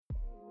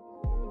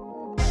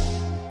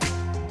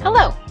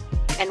Hello,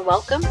 and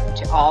welcome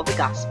to All the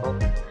Gospel,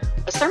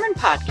 a sermon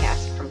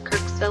podcast from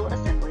Kirksville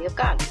Assembly of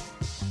God.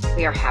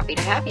 We are happy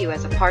to have you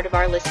as a part of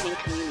our listening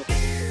community.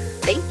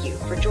 Thank you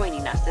for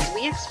joining us as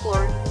we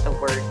explore the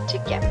Word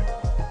together.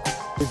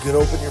 You can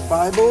open your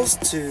Bibles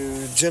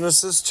to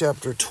Genesis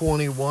chapter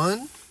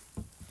 21.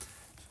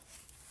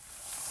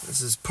 This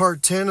is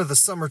part 10 of the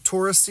Summer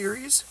Torah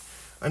series.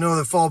 I know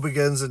that fall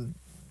begins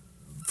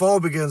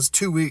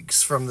 2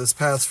 weeks from this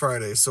past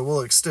Friday, so we'll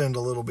extend a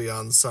little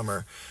beyond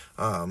summer.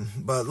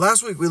 But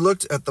last week we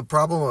looked at the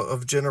problem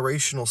of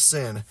generational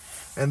sin,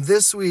 and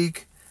this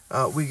week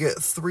we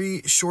get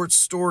 3 short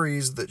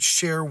stories that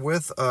share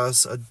with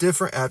us a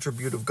different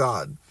attribute of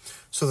God.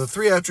 So the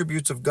 3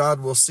 attributes of God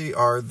we'll see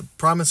are the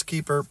promise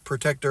keeper,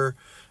 protector,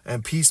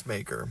 and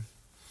peacemaker.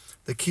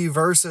 The key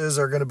verses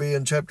are going to be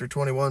in chapter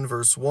 21,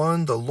 verse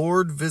 1. The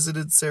Lord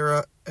visited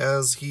Sarah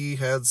as he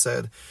had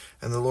said,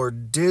 and the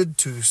Lord did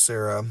to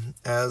Sarah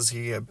as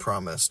he had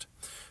promised.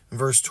 In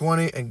verse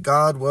 20, and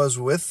God was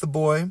with the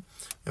boy.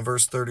 In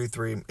verse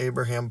 33,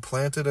 Abraham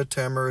planted a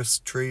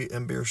tamarisk tree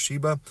in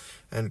Beersheba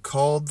and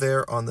called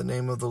there on the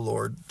name of the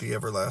Lord, the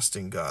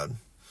everlasting God.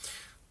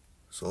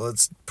 So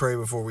let's pray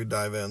before we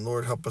dive in.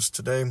 Lord, help us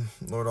today,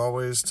 Lord,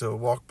 always to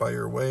walk by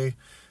your way,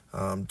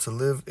 to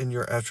live in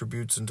your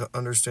attributes and to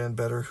understand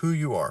better who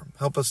you are.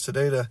 Help us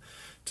today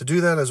to do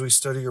that as we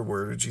study your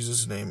word. In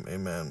Jesus' name,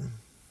 amen.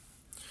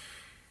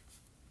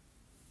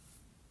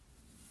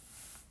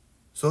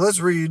 So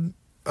let's read.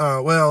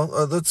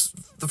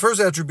 The first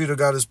attribute of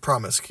God is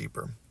promise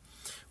keeper.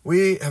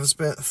 We have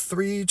spent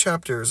 3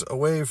 chapters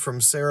away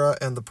from Sarah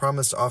and the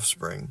promised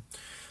offspring.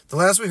 The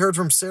last we heard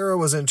from Sarah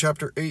was in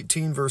chapter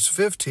 18, verse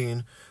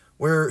 15,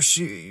 where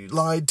she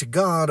lied to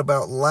God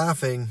about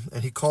laughing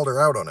and he called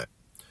her out on it.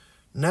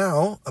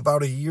 Now,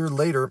 about a year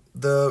later,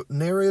 the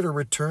narrator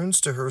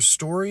returns to her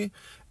story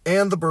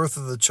and the birth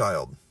of the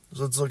child.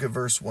 So let's look at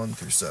verse 1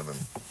 through 7.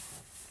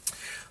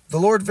 The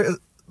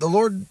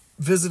Lord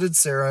visited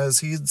Sarah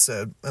as he had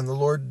said, and the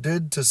Lord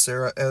did to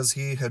Sarah as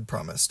he had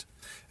promised.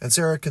 And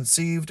Sarah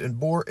conceived and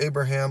bore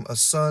Abraham a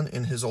son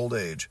in his old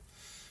age,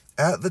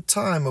 at the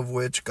time of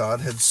which God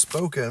had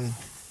spoken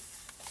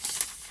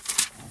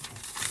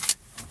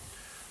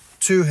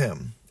to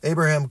him.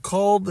 Abraham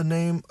called the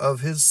name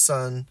of his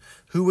son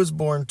who was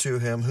born to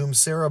him, whom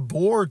Sarah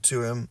bore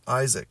to him,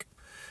 Isaac.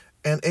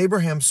 And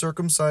Abraham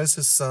circumcised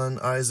his son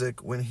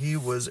Isaac when he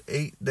was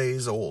 8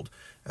 days old,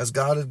 as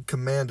God had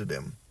commanded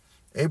him.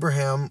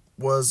 Abraham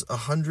was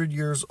 100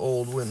 years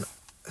old when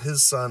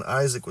his son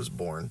Isaac was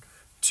born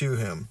to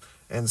him.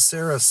 And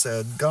Sarah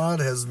said, God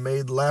has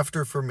made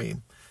laughter for me.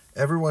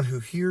 Everyone who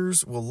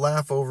hears will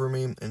laugh over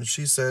me. And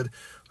she said,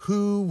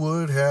 who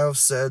would have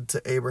said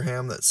to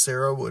Abraham that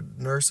Sarah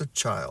would nurse a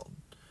child?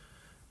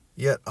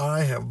 Yet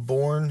I have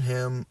borne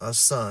him a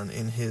son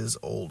in his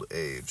old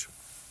age.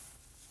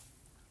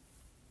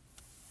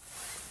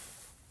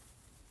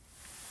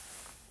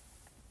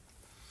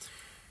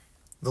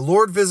 The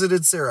Lord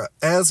visited Sarah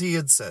as he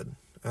had said,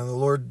 and the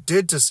Lord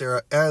did to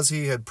Sarah as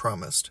he had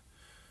promised.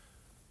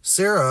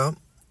 Sarah,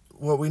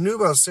 what we knew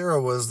about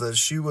Sarah was that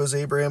she was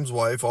Abraham's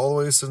wife all the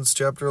way since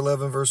chapter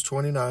 11, verse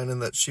 29,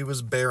 and that she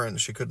was barren.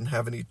 She couldn't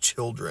have any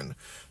children.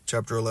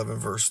 Chapter 11,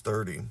 verse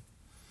 30.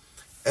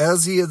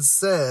 As he had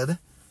said,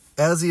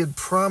 as he had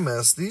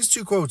promised, these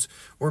 2 quotes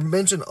were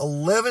mentioned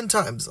 11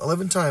 times.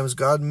 11 times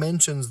God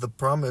mentions the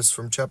promise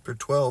from chapter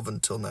 12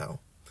 until now.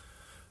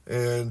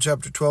 In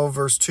chapter 12,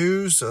 verse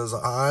 2 says,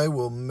 I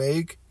will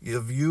make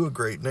of you a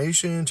great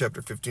nation.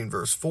 Chapter 15,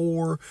 verse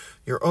 4,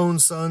 your own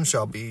son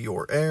shall be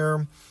your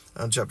heir.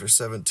 And chapter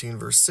 17,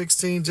 verse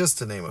 16, just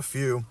to name a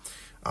few,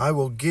 I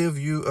will give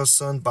you a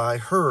son by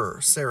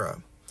her,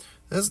 Sarah.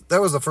 That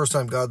was the first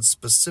time God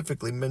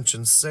specifically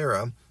mentioned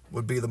Sarah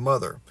would be the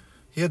mother.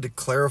 He had to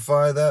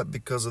clarify that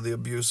because of the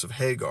abuse of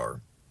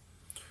Hagar.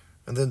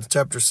 And then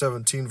chapter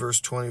 17, verse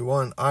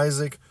 21,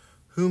 Isaac,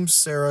 whom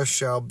Sarah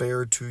shall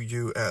bear to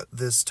you at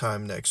this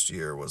time next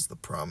year, was the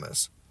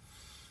promise.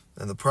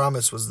 And the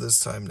promise was this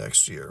time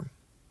next year.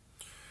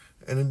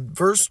 And in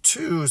verse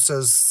 2 it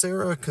says,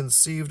 Sarah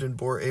conceived and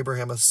bore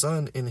Abraham a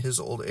son in his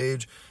old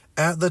age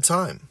at the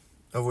time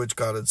of which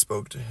God had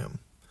spoke to him.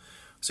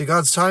 See,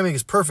 God's timing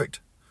is perfect.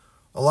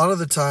 A lot of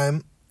the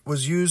time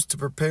was used to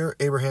prepare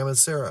Abraham and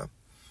Sarah.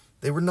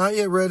 They were not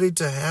yet ready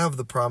to have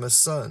the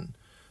promised son,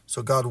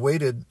 so God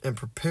waited and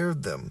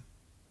prepared them.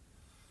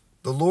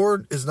 The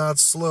Lord is not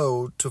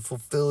slow to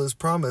fulfill his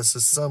promise,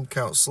 as some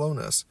count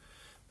slowness,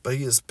 but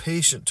he is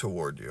patient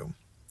toward you.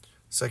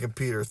 2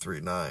 Peter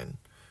 3:9.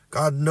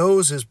 God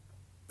knows his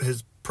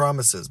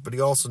promises, but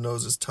he also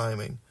knows his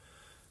timing.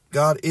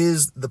 God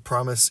is the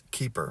promise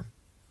keeper.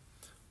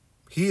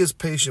 He is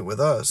patient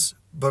with us,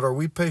 but are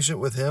we patient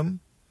with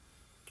him?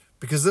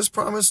 Because this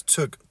promise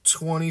took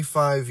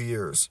 25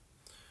 years.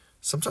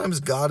 Sometimes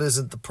God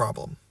isn't the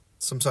problem.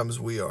 Sometimes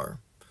we are.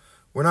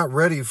 We're not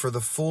ready for the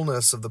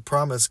fullness of the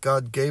promise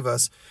God gave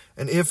us,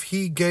 and if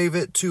he gave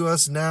it to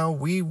us now,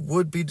 we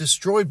would be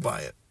destroyed by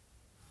it.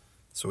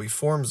 So he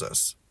forms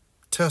us,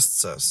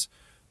 tests us,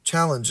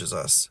 challenges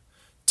us,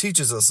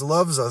 teaches us,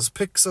 loves us,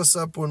 picks us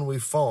up when we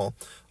fall,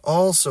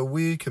 all so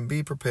we can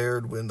be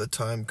prepared when the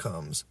time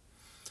comes.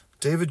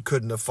 David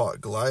couldn't have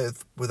fought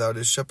Goliath without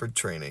his shepherd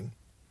training.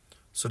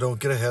 So don't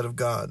get ahead of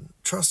God.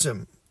 Trust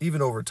him,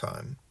 even over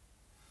time.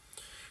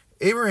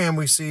 Abraham,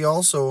 we see,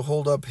 also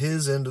hold up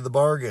his end of the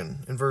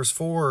bargain. In verse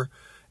 4,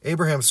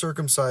 Abraham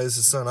circumcised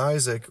his son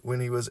Isaac when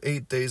he was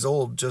 8 days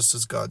old, just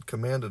as God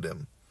commanded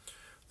him.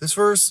 This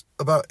verse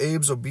about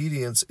Abe's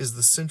obedience is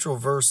the central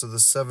verse of the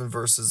 7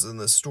 verses in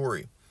this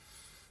story.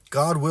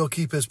 God will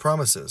keep his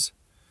promises.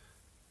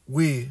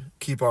 We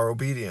keep our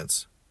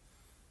obedience.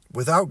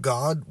 Without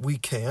God, we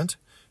can't.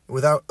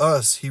 Without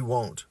us, he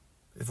won't.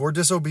 If we're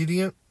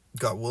disobedient,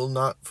 God will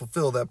not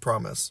fulfill that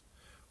promise.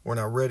 We're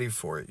not ready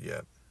for it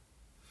yet.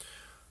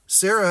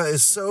 Sarah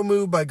is so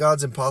moved by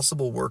God's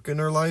impossible work in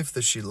her life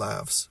that she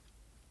laughs.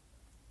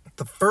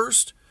 The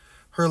first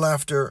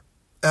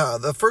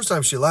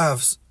time she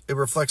laughs, it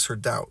reflects her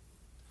doubt.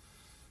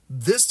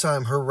 This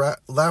time, her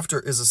laughter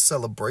is a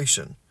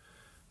celebration.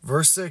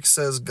 Verse 6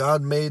 says,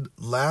 God made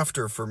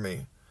laughter for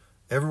me.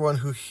 Everyone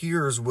who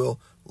hears will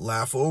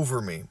laugh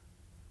over me.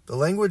 The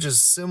language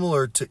is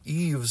similar to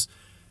Eve's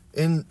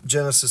in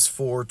Genesis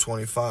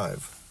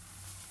 4:25.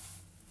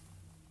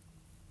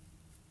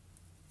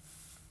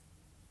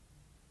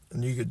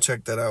 And you can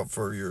check that out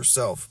for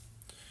yourself.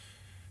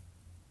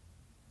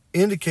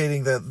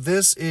 Indicating that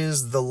this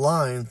is the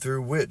line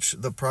through which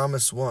the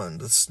promised one,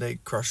 the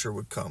snake crusher,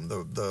 would come.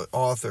 The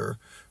author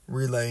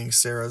relaying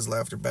Sarah's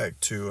laughter back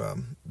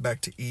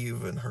to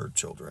Eve and her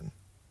children.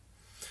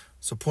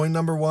 So point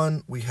number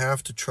 1, we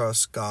have to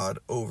trust God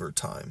over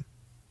time.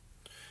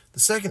 The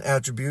second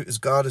attribute is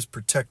God is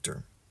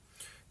protector.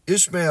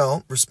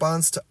 Ishmael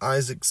responds to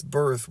Isaac's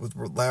birth with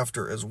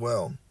laughter as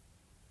well.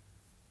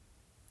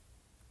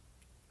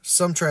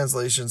 Some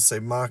translations say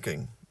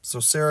mocking. So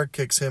Sarah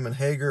kicks him and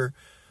Hagar,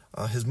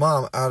 his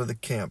mom, out of the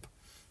camp.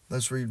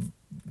 Let's read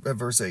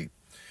verse 8.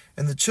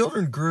 And the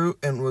child grew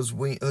and was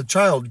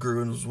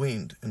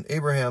weaned, and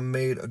Abraham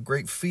made a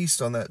great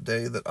feast on that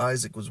day that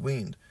Isaac was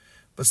weaned.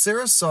 But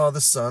Sarah saw the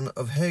son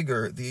of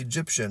Hagar the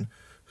Egyptian,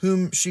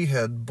 whom she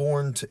had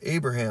borne to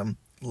Abraham,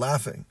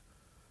 laughing.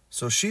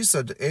 So she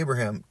said to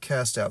Abraham,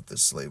 Cast out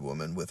this slave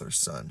woman with her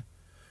son,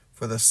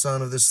 for the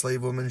son of this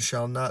slave woman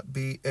shall not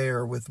be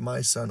heir with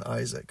my son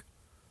Isaac.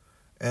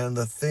 And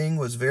the thing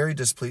was very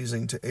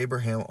displeasing to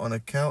Abraham on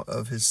account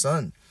of his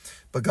son.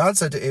 But God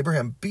said to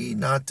Abraham, Be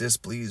not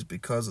displeased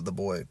because of the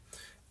boy,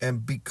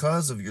 and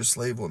because of your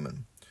slave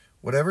woman.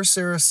 Whatever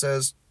Sarah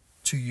says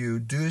to you,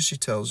 do as she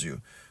tells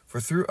you, for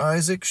through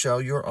Isaac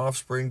shall your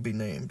offspring be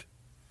named.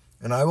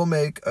 And I will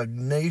make a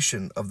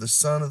nation of the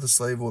son of the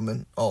slave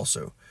woman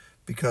also,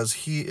 because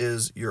he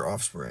is your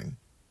offspring.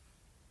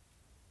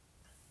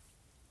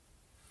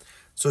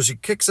 So she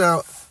kicks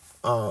out,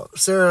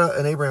 Sarah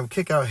and Abraham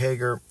kick out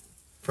Hagar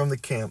from the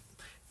camp.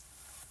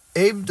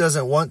 Abe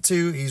doesn't want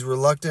to, he's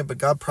reluctant, but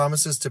God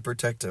promises to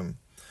protect him.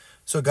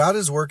 So God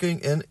is working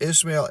in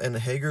Ishmael and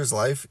Hagar's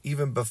life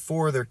even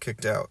before they're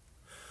kicked out.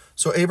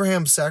 So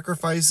Abraham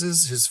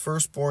sacrifices his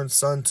firstborn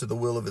son to the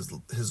will of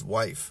his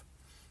wife.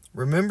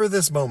 Remember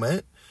this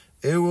moment.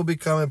 It will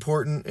become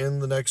important in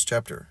the next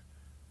chapter.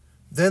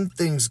 Then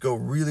things go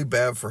really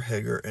bad for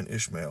Hagar and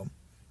Ishmael.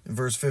 In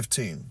verse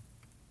 15.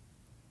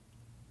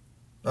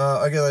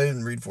 I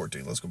didn't read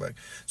 14. Let's go back.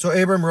 So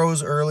Abram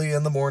rose early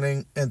in the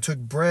morning and took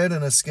bread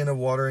and a skin of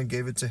water and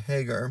gave it to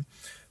Hagar,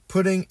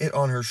 putting it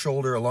on her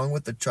shoulder along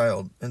with the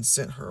child, and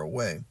sent her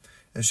away.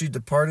 And she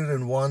departed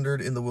and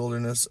wandered in the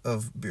wilderness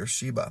of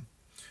Beersheba.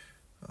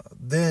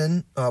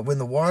 Then, when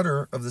the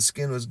water of the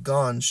skin was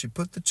gone, she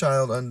put the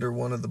child under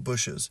one of the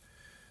bushes.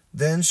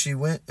 Then she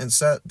went and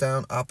sat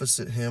down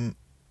opposite him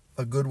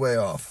a good way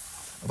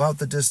off, about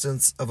the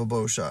distance of a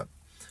bow shot.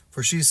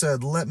 For she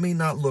said, Let me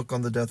not look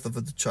on the death of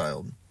the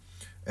child.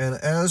 And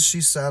as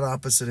she sat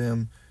opposite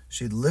him,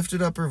 she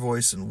lifted up her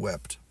voice and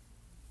wept.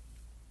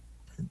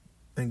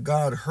 And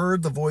God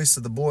heard the voice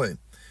of the boy.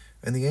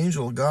 And the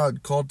angel of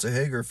God called to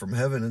Hagar from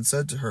heaven and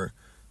said to her,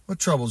 What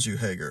troubles you,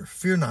 Hagar?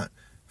 Fear not,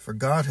 for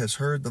God has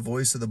heard the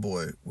voice of the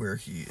boy where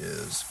he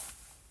is.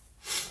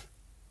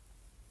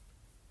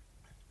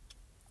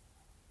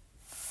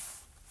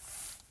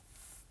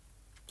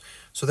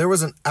 So there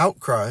was an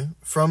outcry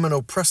from an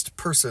oppressed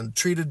person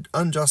treated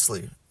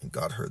unjustly, and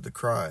God heard the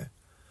cry.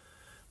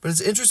 But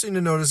it's interesting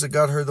to notice that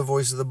God heard the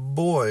voice of the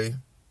boy,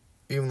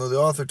 even though the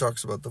author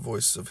talks about the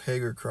voice of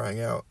Hagar crying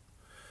out.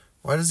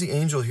 Why does the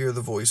angel hear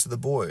the voice of the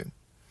boy?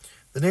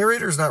 The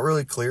narrator is not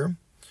really clear,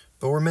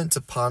 but we're meant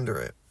to ponder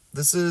it.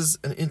 This is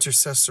an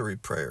intercessory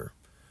prayer.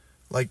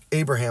 Like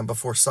Abraham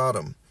before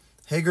Sodom,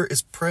 Hagar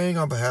is praying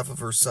on behalf of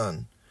her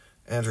son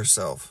and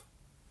herself.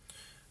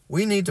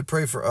 We need to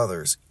pray for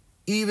others,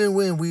 even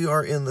when we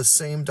are in the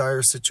same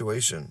dire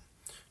situation.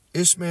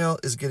 Ishmael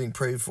is getting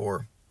prayed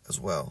for as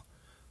well.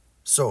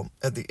 So,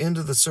 at the end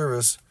of the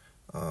service,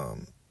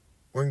 we're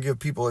going to give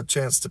people a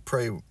chance to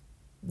pray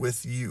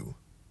with you.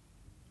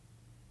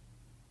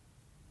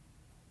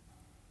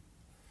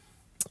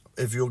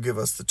 If you'll give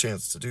us the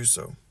chance to do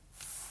so.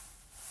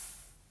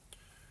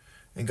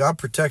 And God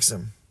protects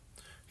him.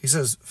 He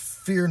says,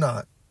 fear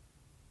not,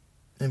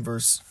 in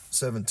verse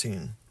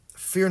 17.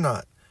 Fear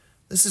not.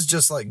 This is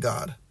just like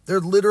God.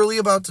 They're literally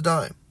about to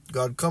die.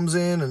 God comes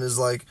in and is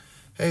like,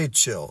 hey,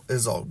 chill,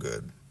 it's all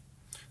good.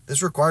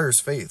 This requires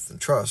faith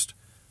and trust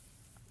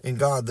in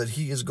God that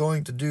he is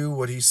going to do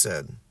what he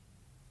said.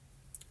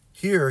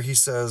 Here he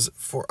says,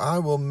 for I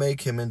will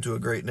make him into a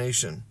great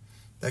nation.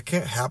 That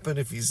can't happen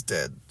if he's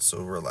dead,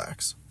 so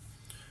relax.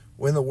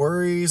 When the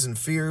worries and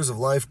fears of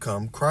life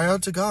come, cry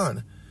out to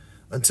God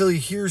until he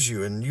hears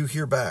you and you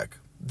hear back.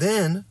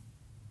 Then,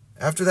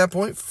 after that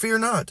point, fear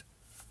not.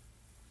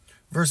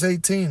 Verse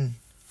 18,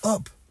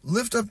 up,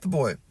 lift up the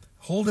boy,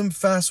 hold him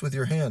fast with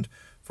your hand,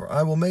 for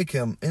I will make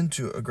him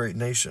into a great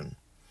nation.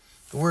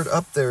 The word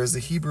up there is the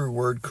Hebrew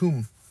word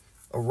kum.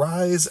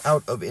 Arise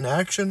out of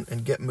inaction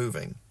and get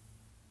moving,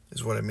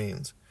 is what it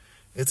means.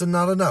 It's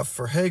not enough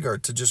for Hagar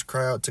to just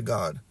cry out to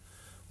God.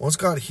 Once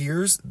God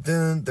hears,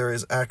 then there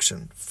is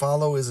action.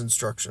 Follow his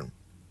instruction.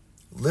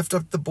 Lift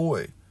up the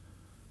boy,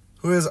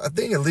 who is, I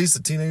think, at least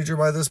a teenager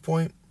by this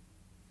point,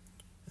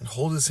 and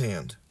hold his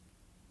hand.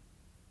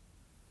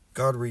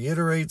 God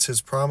reiterates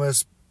his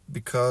promise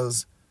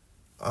because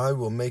I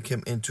will make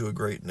him into a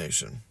great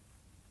nation.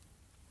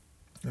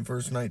 In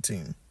verse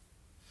 19,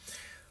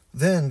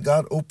 then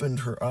God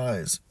opened her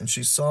eyes, and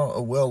she saw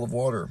a well of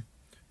water.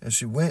 And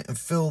she went and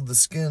filled the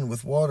skin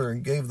with water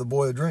and gave the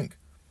boy a drink.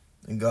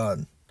 And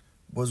God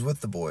was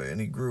with the boy, and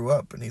he grew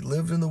up, and he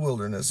lived in the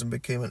wilderness and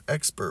became an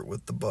expert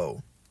with the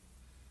bow.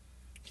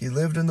 He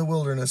lived in the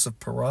wilderness of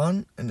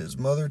Paran, and his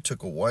mother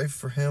took a wife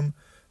for him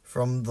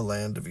from the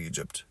land of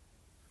Egypt.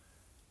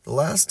 The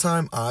last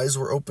time eyes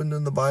were opened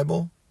in the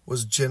Bible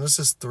was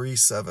Genesis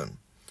 3:7,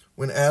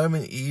 when Adam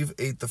and Eve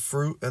ate the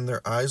fruit and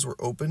their eyes were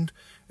opened,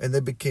 and they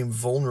became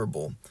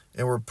vulnerable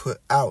and were put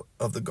out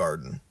of the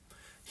garden.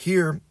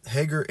 Here,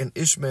 Hagar and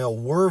Ishmael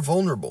were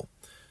vulnerable.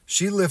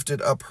 She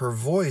lifted up her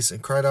voice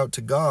and cried out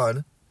to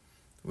God.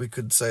 We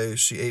could say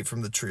she ate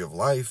from the tree of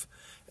life,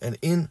 and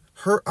then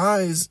her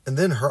eyes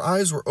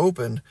were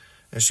opened,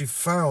 and she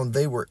found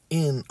they were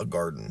in a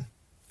garden.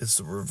 It's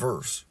the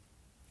reverse.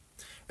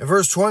 In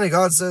verse 20,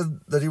 God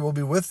said that he will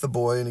be with the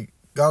boy, and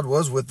God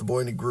was with the boy,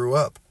 and he grew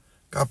up.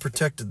 God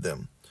protected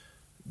them.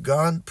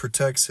 God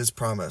protects his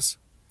promise.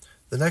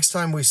 The next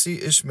time we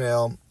see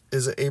Ishmael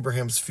is at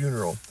Abraham's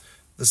funeral.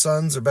 The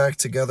sons are back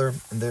together,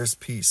 and there's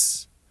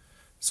peace.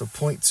 So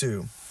point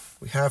 2,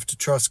 we have to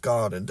trust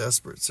God in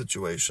desperate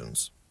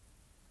situations.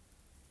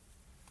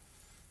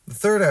 The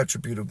third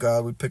attribute of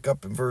God we pick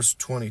up in verse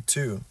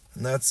 22,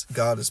 and that's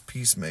God as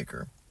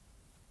peacemaker.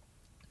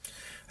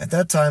 At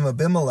that time,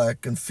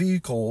 Abimelech and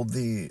Phicol,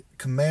 the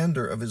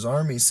commander of his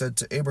army, said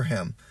to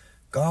Abraham,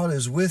 God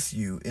is with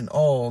you in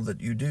all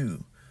that you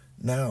do.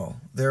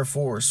 Now,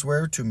 therefore,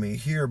 swear to me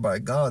here by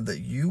God that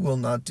you will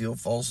not deal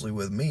falsely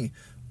with me,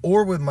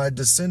 or with my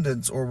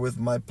descendants, or with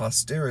my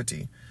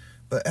posterity.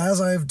 But as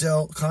I have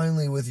dealt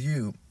kindly with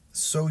you,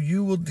 so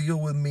you will deal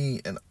with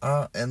me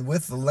and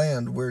with the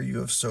land where you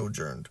have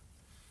sojourned.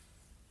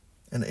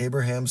 And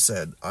Abraham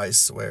said, I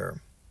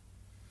swear.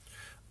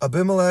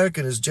 Abimelech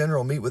and his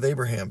general meet with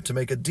Abraham to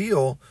make a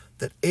deal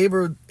that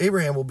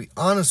Abraham will be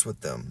honest with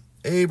them.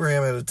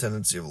 Abraham had a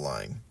tendency of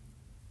lying,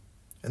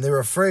 and they were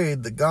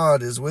afraid that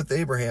God is with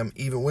Abraham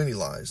even when he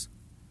lies.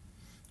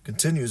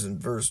 Continues in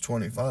verse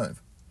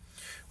 25.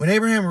 When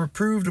Abraham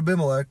reproved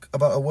Abimelech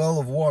about a well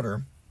of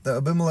water that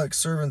Abimelech's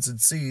servants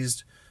had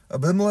seized,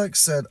 Abimelech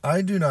said,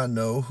 I do not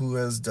know who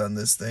has done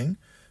this thing.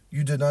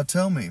 You did not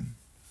tell me,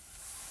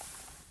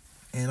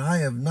 and I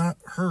have not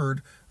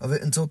heard of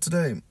it until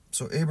today.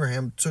 So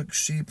Abraham took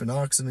sheep and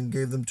oxen and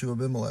gave them to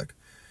Abimelech.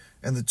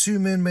 And the two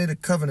men made a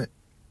covenant.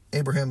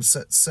 Abraham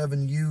set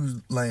 7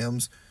 ewe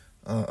lambs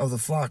of the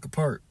flock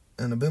apart.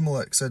 And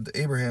Abimelech said to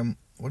Abraham,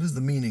 what is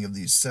the meaning of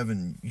these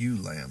 7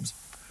 ewe lambs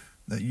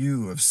that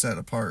you have set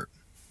apart?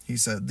 He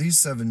said, these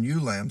 7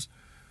 ewe lambs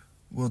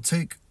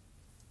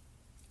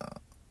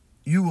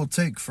you will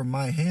take from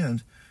my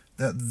hand,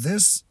 that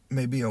this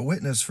may be a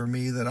witness for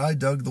me that I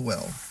dug the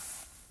well.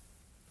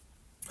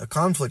 A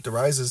conflict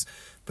arises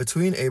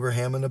between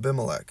Abraham and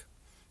Abimelech.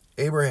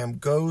 Abraham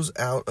goes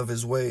out of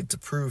his way to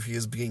prove he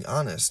is being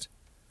honest.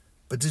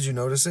 But did you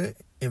notice it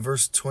in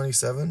verse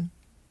 27?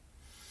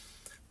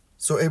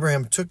 So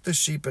Abraham took the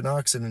sheep and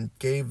oxen and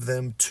gave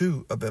them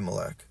to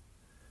Abimelech.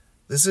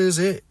 This is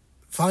it.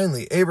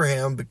 Finally,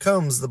 Abraham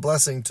becomes the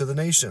blessing to the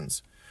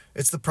nations.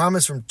 It's the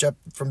promise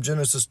from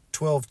Genesis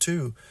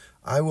 12:2.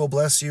 I will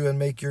bless you and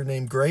make your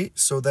name great,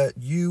 so that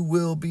you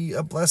will be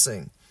a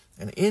blessing.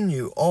 And in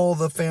you all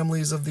the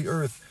families of the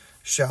earth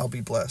shall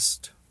be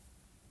blessed.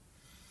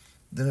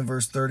 Then in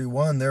verse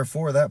 31,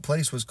 therefore that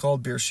place was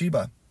called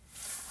Beersheba,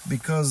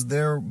 because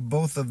there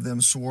both of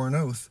them swore an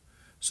oath.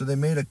 So they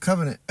made a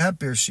covenant at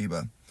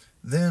Beersheba.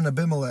 Then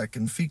Abimelech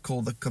and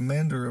Phicol, the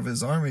commander of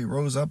his army,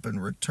 rose up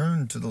and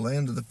returned to the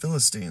land of the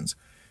Philistines.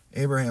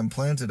 Abraham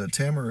planted a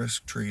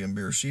tamarisk tree in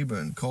Beersheba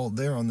and called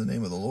there on the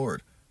name of the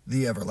Lord,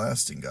 the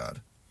everlasting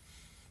God.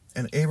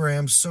 And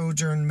Abraham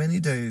sojourned many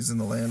days in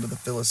the land of the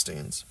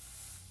Philistines.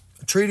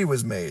 A treaty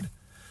was made.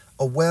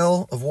 A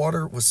well of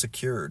water was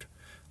secured.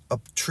 a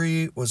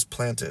tree was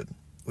planted.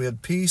 We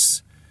had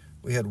peace,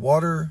 we had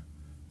water,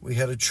 we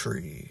had a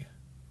tree.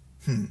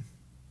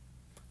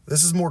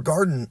 This is more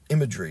garden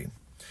imagery.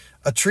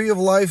 A tree of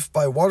life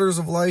by waters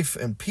of life,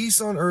 and peace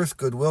on earth,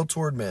 goodwill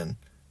toward men.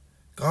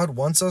 God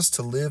wants us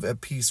to live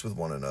at peace with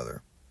one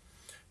another.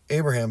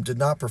 Abraham did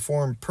not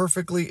perform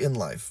perfectly in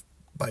life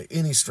by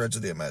any stretch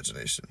of the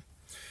imagination.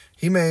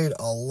 He made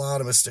a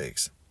lot of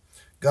mistakes.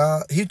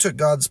 He took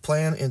God's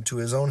plan into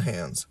his own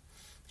hands.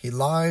 He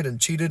lied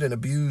and cheated and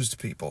abused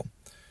people.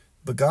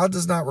 But God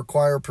does not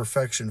require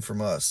perfection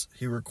from us.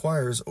 He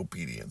requires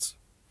obedience.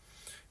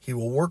 He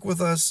will work with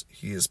us.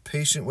 He is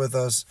patient with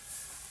us.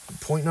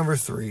 And point number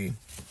 3,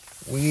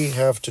 we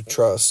have to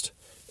trust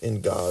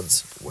in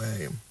God's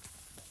way.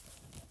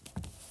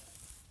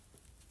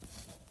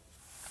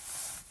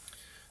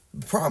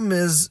 The problem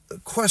is,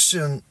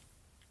 question,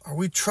 are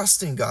we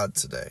trusting God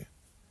today?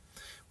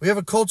 We have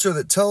a culture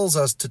that tells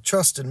us to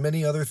trust in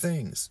many other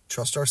things.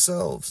 Trust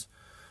ourselves.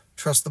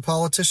 Trust the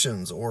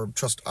politicians, or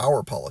trust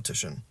our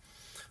politician.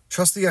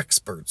 Trust the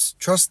experts.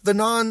 Trust the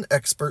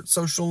non-expert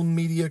social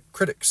media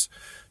critics.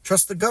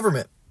 Trust the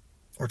government,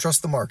 or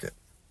trust the market.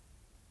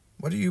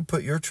 What do you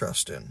put your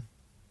trust in?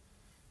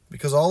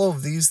 Because all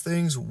of these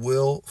things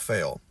will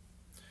fail.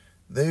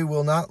 They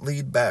will not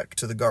lead back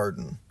to the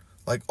garden,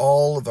 like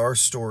all of our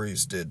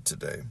stories did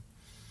today.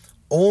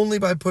 Only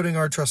by putting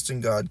our trust in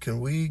God can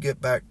we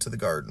get back to the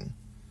garden.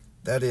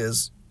 That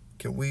is,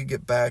 can we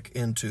get back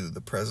into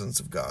the presence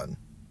of God.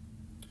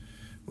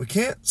 We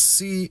can't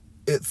see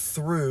it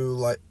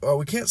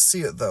we can't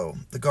see it though,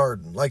 the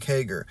garden, like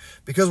Hagar,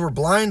 because we're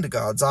blind to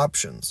God's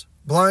options,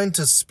 blind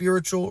to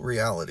spiritual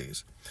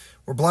realities.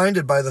 We're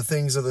blinded by the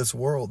things of this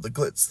world, the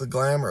glitz, the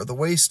glamour, the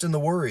waste and the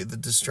worry, the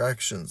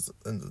distractions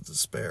and the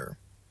despair.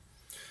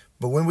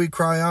 But when we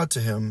cry out to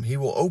him, he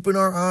will open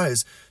our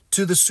eyes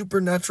to the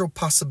supernatural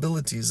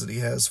possibilities that he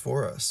has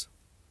for us.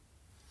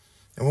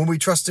 And when we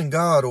trust in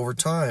God over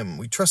time,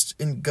 we trust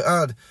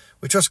God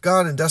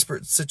in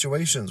desperate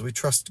situations, we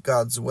trust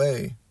God's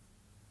way.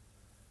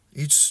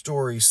 Each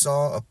story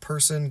saw a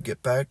person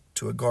get back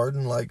to a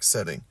garden-like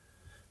setting,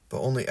 but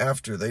only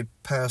after they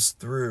passed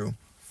through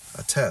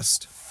a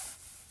test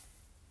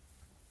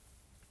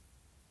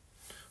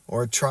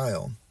or a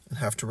trial and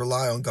have to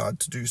rely on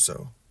God to do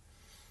so.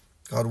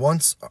 God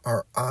wants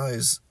our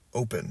eyes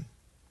open.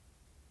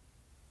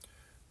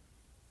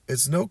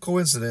 It's no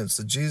coincidence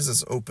that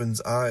Jesus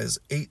opens eyes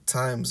 8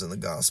 times in the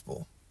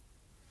gospel.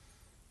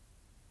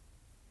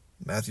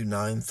 Matthew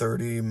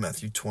 9:30,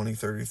 Matthew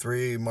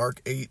 20:33,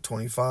 Mark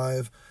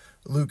 8:25,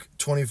 Luke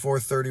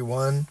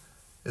 24:31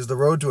 is the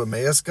road to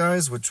Emmaus,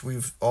 guys, which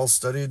we've all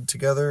studied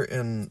together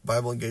in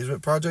Bible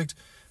Engagement Project.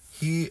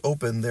 He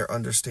opened their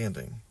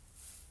understanding.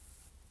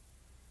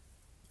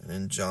 And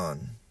in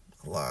John,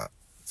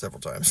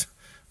 several times.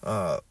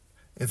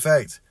 In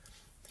fact,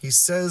 he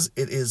says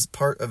it is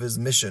part of his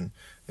mission.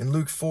 In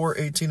Luke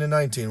 4:18 and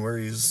 19, where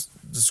he's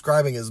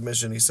describing his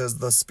mission, he says,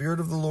 "The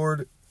Spirit of the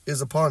Lord is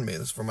upon me,"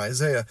 this is from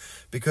Isaiah,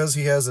 "because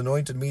he has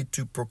anointed me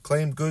to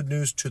proclaim good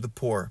news to the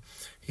poor.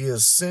 He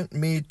has sent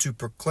me to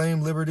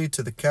proclaim liberty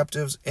to the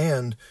captives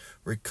and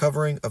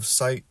recovering of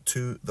sight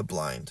to the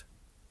blind."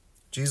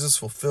 Jesus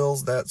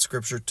fulfills that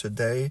scripture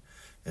today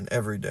and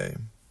every day.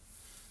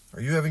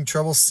 Are you having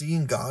trouble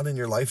seeing God in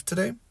your life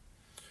today?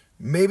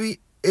 Maybe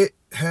it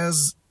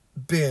has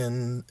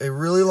been a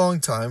really long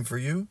time for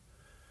you,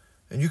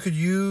 and you could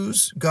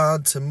use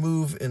God to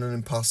move in an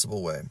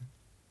impossible way.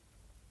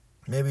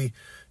 Maybe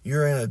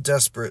you're in a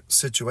desperate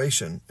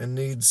situation and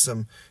need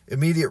some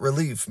immediate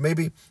relief.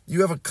 Maybe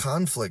you have a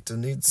conflict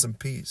and need some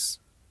peace.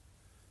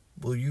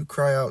 Will you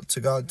cry out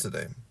to God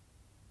today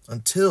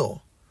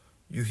until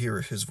you hear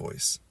his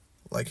voice,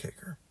 like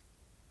Hagar?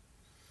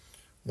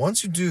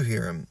 Once you do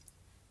hear him,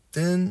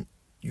 then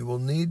you will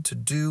need to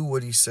do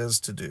what he says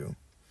to do.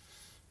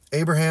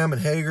 Abraham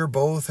and Hagar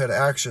both had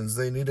actions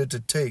they needed to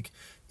take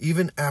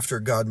even after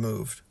God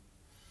moved.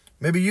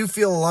 Maybe you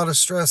feel a lot of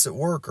stress at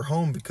work or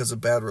home because of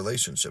bad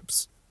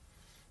relationships.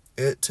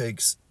 It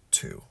takes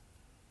 2.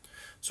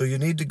 So you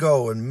need to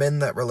go and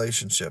mend that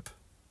relationship.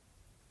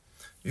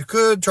 You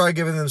could try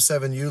giving them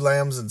 7 ewe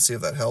lambs and see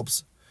if that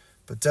helps,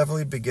 but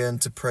definitely begin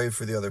to pray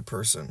for the other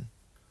person.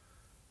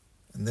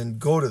 And then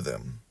go to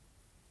them,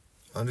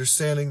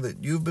 understanding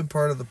that you've been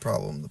part of the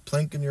problem, the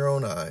plank in your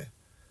own eye,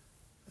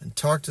 and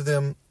talk to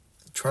them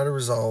and try to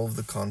resolve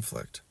the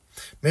conflict.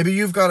 Maybe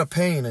you've got a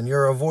pain and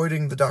you're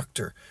avoiding the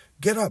doctor.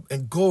 Get up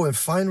and go and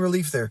find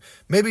relief there.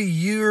 Maybe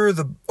you're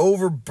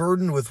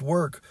overburdened with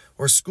work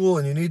or school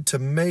and you need to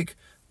make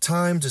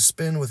time to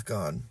spend with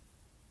God.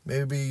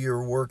 Maybe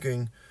you're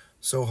working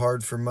so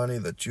hard for money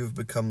that you've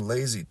become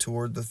lazy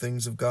toward the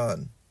things of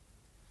God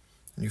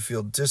and you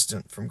feel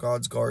distant from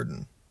God's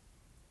garden.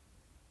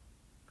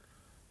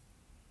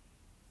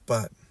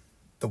 But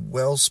the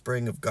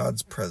wellspring of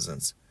God's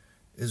presence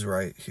is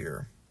right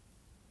here.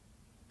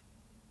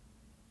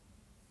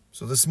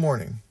 So this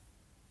morning,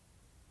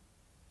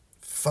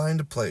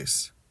 find a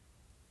place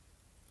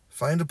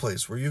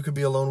where you could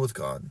be alone with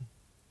God,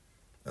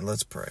 and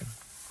let's pray.